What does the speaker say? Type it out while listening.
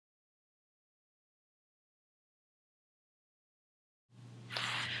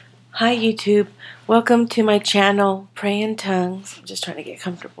Hi YouTube, welcome to my channel, Pray in Tongues. I'm just trying to get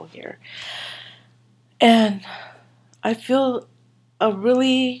comfortable here. And I feel a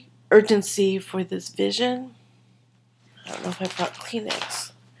really urgency for this vision. I don't know if I brought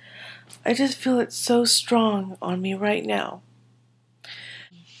Kleenex. I just feel it so strong on me right now.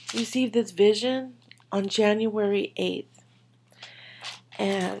 Received this vision on January 8th.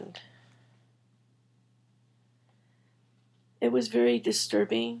 And it was very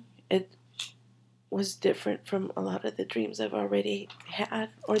disturbing. It was different from a lot of the dreams I've already had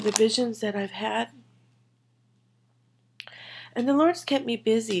or the visions that I've had. And the Lord's kept me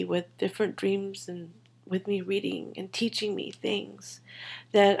busy with different dreams and with me reading and teaching me things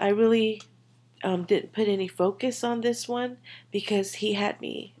that I really didn't put any focus on this one because He had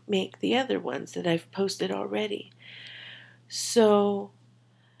me make the other ones that I've posted already. So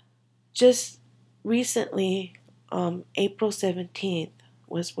just recently, April 17th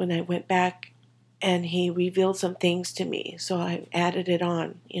was when I went back and He revealed some things to me. So I added it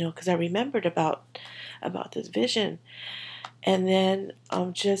on, because I remembered about this vision. And then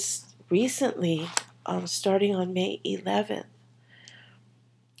just recently, starting on May 11th,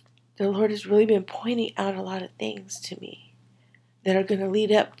 the Lord has really been pointing out a lot of things to me that are going to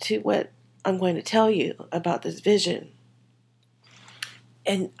lead up to what I'm going to tell you about this vision.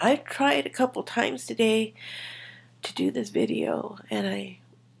 And I tried a couple times today to do this video, and I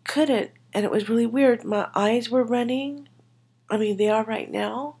couldn't. And it was really weird. My eyes were running. I mean, they are right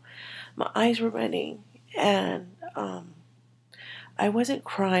now. My eyes were running, and I wasn't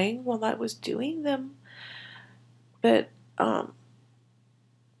crying while I was doing them, but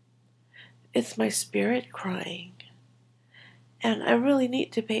it's my spirit crying. And I really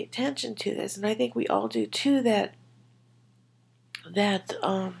need to pay attention to this, and I think we all do too, that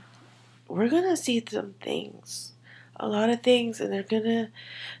we're gonna see some things, a lot of things, and they're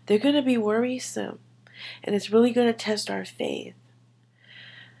gonna be worrisome, and it's really gonna test our faith.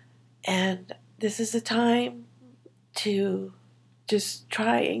 And this is a time to just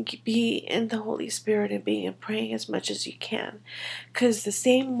try and be in the Holy Spirit and being and praying as much as you can. Because the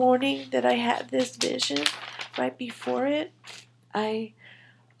same morning that I had this vision, right before it, I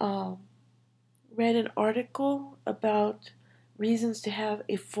read an article about reasons to have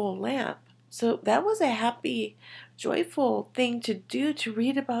a full lamp. So that was a happy, joyful thing to do, to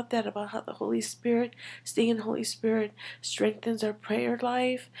read about that, about how the Holy Spirit, staying in the Holy Spirit, strengthens our prayer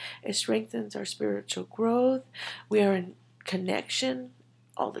life. It strengthens our spiritual growth. We are in connection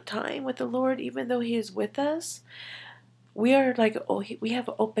all the time with the Lord, even though He is with us. We are like, we have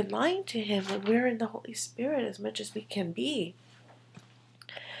an open line to Him when we're in the Holy Spirit as much as we can be.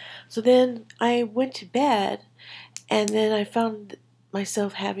 So then I went to bed, and then I found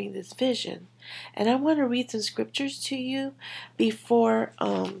myself having this vision. And I want to read some scriptures to you before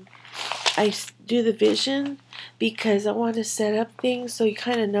I do the vision, because I want to set up things so you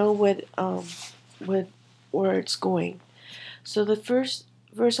kind of know where it's going. So the first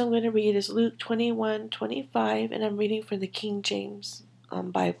verse I'm going to read is Luke 21:25, and I'm reading from the King James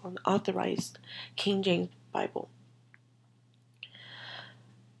Bible, an authorized King James Bible.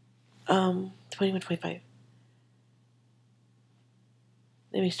 21:25.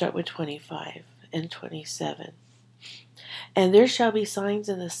 Let me start with 25 and 27. And there shall be signs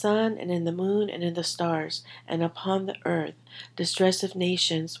in the sun, and in the moon, and in the stars, and upon the earth, distress of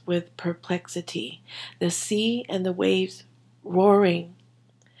nations with perplexity, the sea and the waves roaring,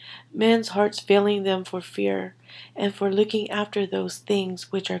 men's hearts failing them for fear, and for looking after those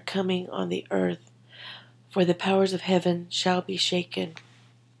things which are coming on the earth. For the powers of heaven shall be shaken.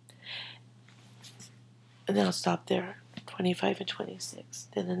 And then I'll stop there, 25 and 26.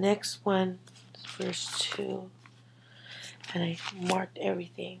 Then the next one is verse 2. And I marked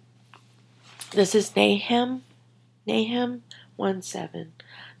everything. This is Nahum 1:7.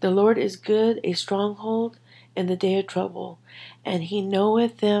 The Lord is good, a stronghold in the day of trouble, and He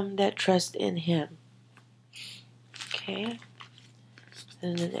knoweth them that trust in Him. Okay.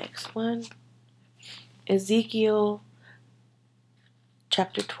 Then the next one, Ezekiel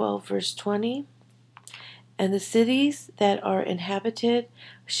chapter 12, verse 20. And the cities that are inhabited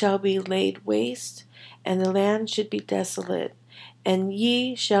shall be laid waste, and the land should be desolate, and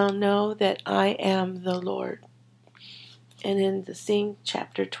ye shall know that I am the Lord. And in the same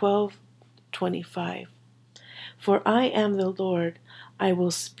chapter 12:25. For I am the Lord, I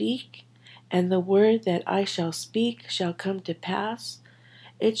will speak, and the word that I shall speak shall come to pass.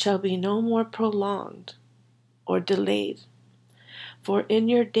 It shall be no more prolonged or delayed. For in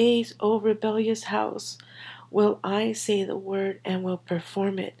your days, O rebellious house, will I say the word and will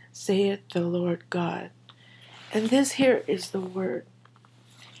perform it, saith the Lord God. And this here is the word.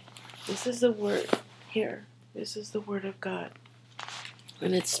 This is the word here. This is the word of God.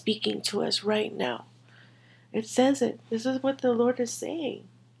 And it's speaking to us right now. It says it. This is what the Lord is saying.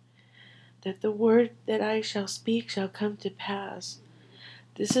 That the word that I shall speak shall come to pass.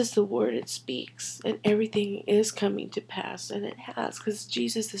 This is the word it speaks. And everything is coming to pass. And it has. Because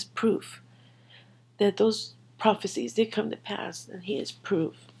Jesus is proof that those prophecies did come to pass. And he is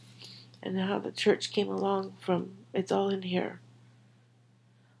proof. And how the church came along from, it's all in here.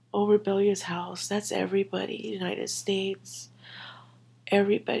 Oh, rebellious house. That's everybody. United States.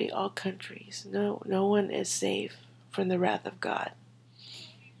 Everybody, all countries. No one is safe from the wrath of God.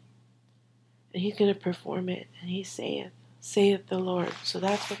 And he's going to perform it. And he saith the Lord. So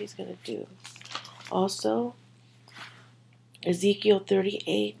that's what he's going to do. Also, Ezekiel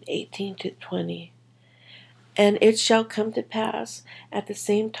 38:18-20. And it shall come to pass at the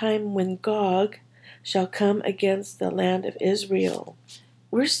same time when Gog shall come against the land of Israel.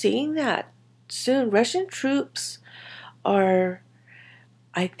 We're seeing that soon. Russian troops are,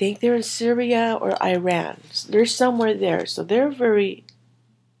 I think they're in Syria or Iran. They're somewhere there. So they're very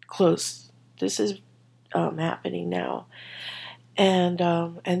close. This is happening now. And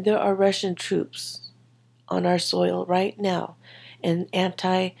there are Russian troops on our soil right now in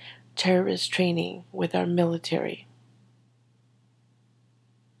anti-terrorist training with our military.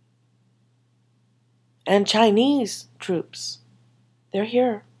 And Chinese troops. They're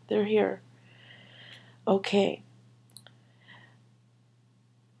here. They're here. Okay.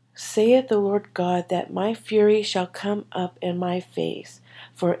 Saith the Lord God, that my fury shall come up in my face,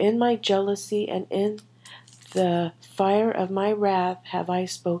 for in my jealousy and in the fire of my wrath have I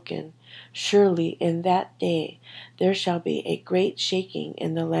spoken. Surely in that day there shall be a great shaking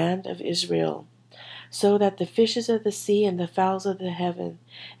in the land of Israel, so that the fishes of the sea and the fowls of the heaven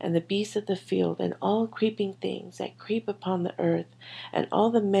and the beasts of the field and all creeping things that creep upon the earth and all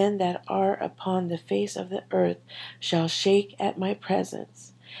the men that are upon the face of the earth shall shake at my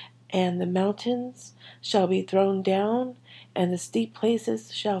presence. And the mountains shall be thrown down, and the steep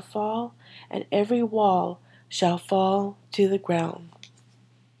places shall fall, and every wall shall fall to the ground.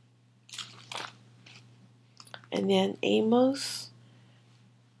 And then Amos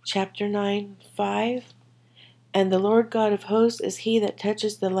chapter 9:5. And the Lord God of hosts is he that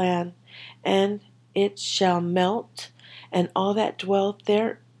touches the land, and it shall melt, and all that dwell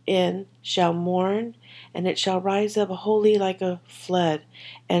therein shall mourn, and it shall rise up wholly like a flood,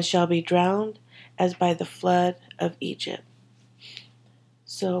 and shall be drowned as by the flood of Egypt.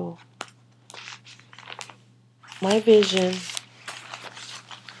 So, my vision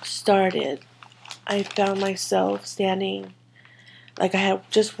started. I found myself standing like I had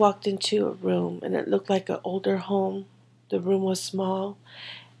just walked into a room, and it looked like an older home. The room was small,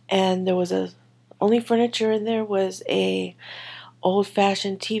 and there was only furniture in there was a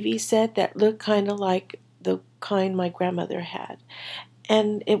old-fashioned TV set that looked kind of like the kind my grandmother had.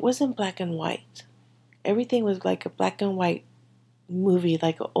 And it wasn't black and white. Everything was like a black and white movie,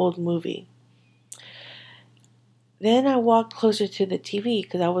 like an old movie. Then I walked closer to the TV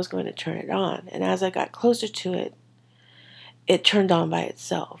because I was going to turn it on. And as I got closer to it, it turned on by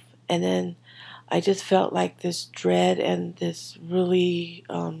itself. And then I just felt like this dread and this really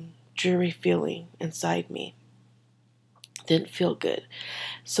dreary feeling inside me. Didn't feel good.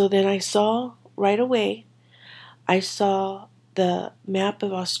 So then I saw right away, I saw the map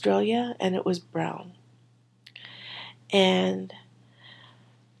of Australia, and it was brown. And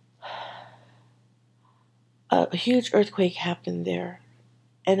a huge earthquake happened there.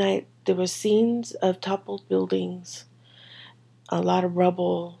 And there were scenes of toppled buildings, a lot of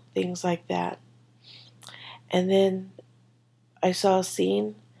rubble, things like that. And then I saw a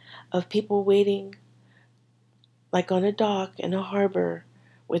scene of people waiting like on a dock in a harbor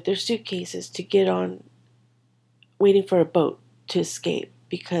with their suitcases to get on, waiting for a boat to escape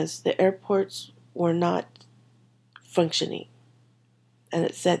because the airports were not functioning. And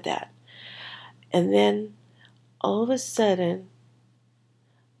it said that. And then all of a sudden,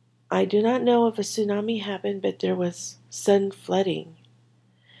 I do not know if a tsunami happened, but there was sudden flooding.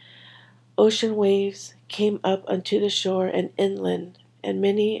 Ocean waves came up onto the shore and inland, and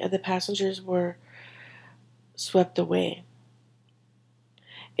many of the passengers were swept away.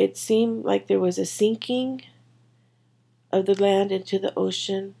 It seemed like there was a sinking of the land into the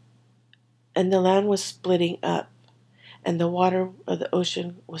ocean, and the land was splitting up, and the water of the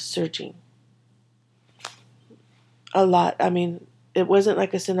ocean was surging. A lot. I mean, it wasn't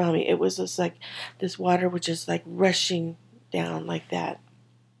like a tsunami. It was just like this water was just like rushing down like that.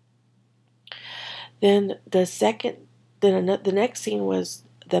 Then the next scene was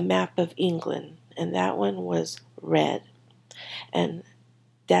the map of England, and that one was red. And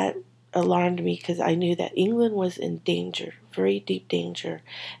that alarmed me because I knew that England was in danger, very deep danger,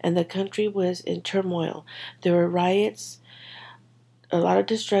 and the country was in turmoil. There were riots, a lot of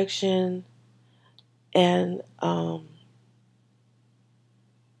destruction, and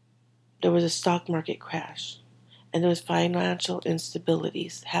there was a stock market crash, and there was financial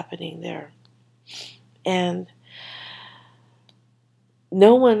instabilities happening there. And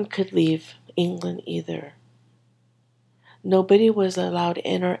no one could leave England either. Nobody was allowed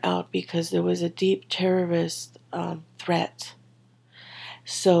in or out because there was a deep terrorist threat.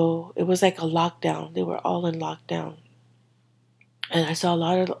 So it was like a lockdown. They were all in lockdown. And I saw a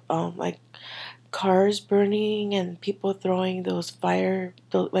lot of like cars burning and people throwing those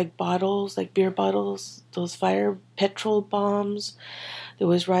like bottles, like beer bottles, those fire petrol bombs. There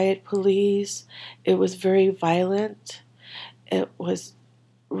was riot police. It was very violent. It was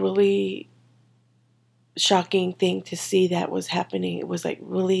really shocking thing to see that was happening. It was like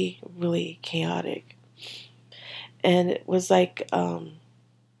really, really chaotic. And it was like an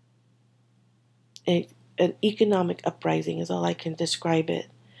economic uprising is all I can describe it.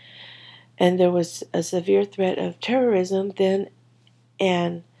 And there was a severe threat of terrorism. Then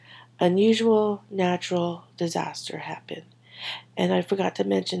an unusual natural disaster happened. And I forgot to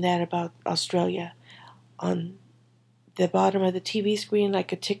mention that about Australia. On the bottom of the TV screen,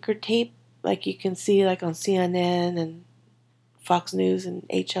 like a ticker tape, like you can see like on CNN and Fox News and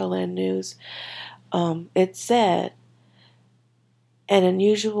HLN News, it said, an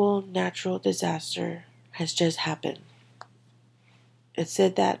unusual natural disaster has just happened. It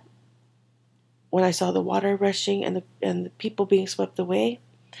said that when I saw the water rushing and the people being swept away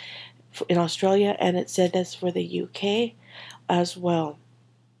in Australia, and it said that's for the UK as well.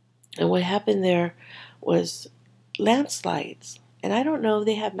 And what happened there was landslides. And I don't know if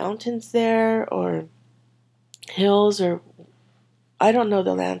they have mountains there or hills, or I don't know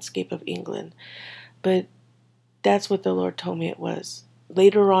the landscape of England, but that's what the Lord told me it was.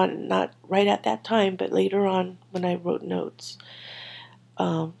 Later on, not right at that time, but later on when I wrote notes.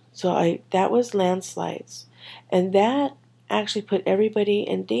 So that was landslides. And that actually put everybody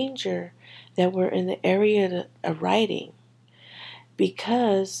in danger that were in the area of riding.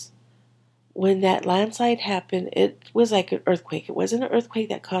 Because when that landslide happened, it was like an earthquake. It wasn't an earthquake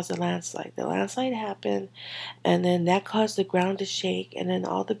that caused the landslide. The landslide happened, and then that caused the ground to shake, and then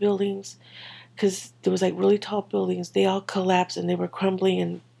all the buildings, because there was like really tall buildings, they all collapsed and they were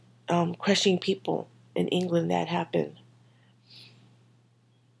crumbling and crushing people in England. That happened.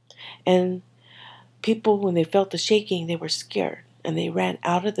 And people, when they felt the shaking, they were scared. And they ran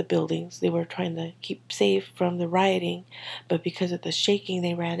out of the buildings. They were trying to keep safe from the rioting. But because of the shaking,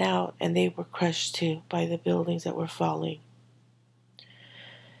 they ran out. And they were crushed too by the buildings that were falling.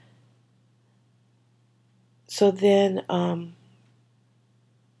 So then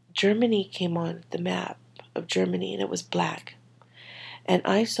Germany came on the map of Germany. And it was black. And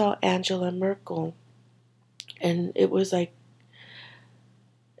I saw Angela Merkel. And it was like,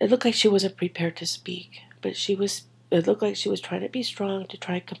 it looked like she wasn't prepared to speak. But it looked like she was trying to be strong, to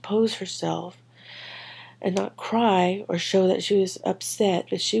try to compose herself and not cry or show that she was upset,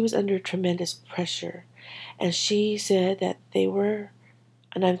 but she was under tremendous pressure. And she said that they were,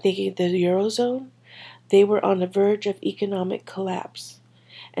 and I'm thinking the Eurozone, they were on the verge of economic collapse.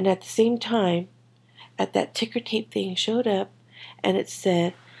 And at the same time, at that ticker tape thing showed up, and it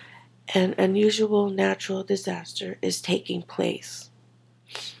said, an unusual natural disaster is taking place.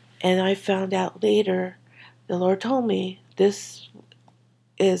 And I found out later, the Lord told me this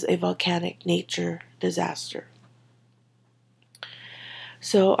is a volcanic nature disaster.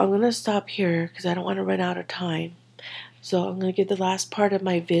 So I'm going to stop here because I don't want to run out of time. So I'm going to give the last part of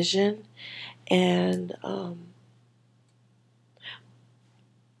my vision and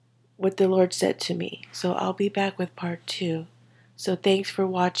what the Lord said to me. So I'll be back with part 2. So thanks for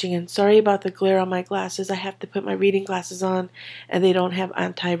watching, and sorry about the glare on my glasses. I have to put my reading glasses on, and they don't have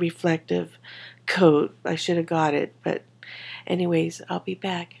anti-reflective coat. I should have got it, but anyways, I'll be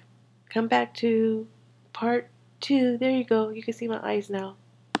back. Come back to part 2. There you go. You can see my eyes now.